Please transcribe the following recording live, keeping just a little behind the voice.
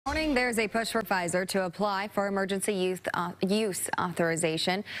Morning, there's a push for Pfizer to apply for emergency use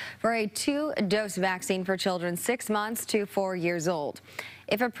authorization for a 2-dose vaccine for children 6 months to 4 years old.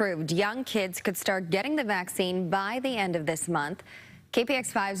 If approved, young kids could start getting the vaccine by the end of this month.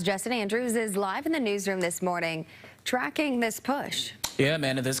 KPIX 5's Justin Andrews is live in the newsroom this morning, tracking this push. Yeah,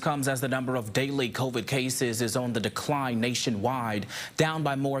 man, and this comes as the number of daily COVID cases is on the decline nationwide, down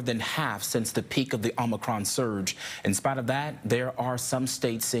by more than half since the peak of the Omicron surge. In spite of that, there are some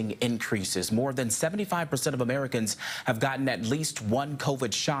states seeing increases. More than 75% of Americans have gotten at least one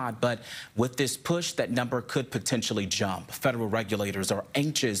COVID shot, but with this push, that number could potentially jump. Federal regulators are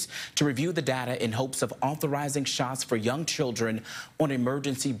anxious to review the data in hopes of authorizing shots for young children on an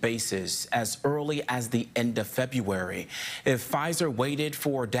emergency basis as early as the end of February. If Pfizer waited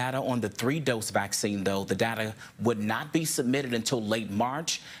for data on the 3-dose vaccine, though, the data would not be submitted until late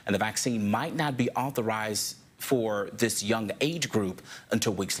March, and the vaccine might not be authorized for this young age group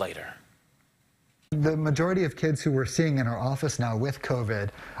until weeks later. The majority of kids who we're seeing in our office now with COVID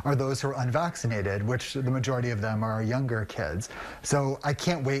are those who are unvaccinated, which the majority of them are younger kids. So I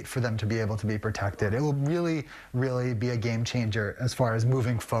can't wait for them to be able to be protected. It will really, really be a game changer as far as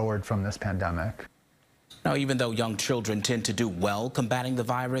moving forward from this pandemic. Now, even though young children tend to do well combating the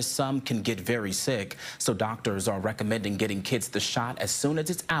virus, some can get very sick. So doctors are recommending getting kids the shot as soon as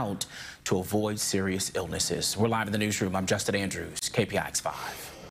it's out to avoid serious illnesses. We're live in the newsroom. I'm Justin Andrews, KPIX 5.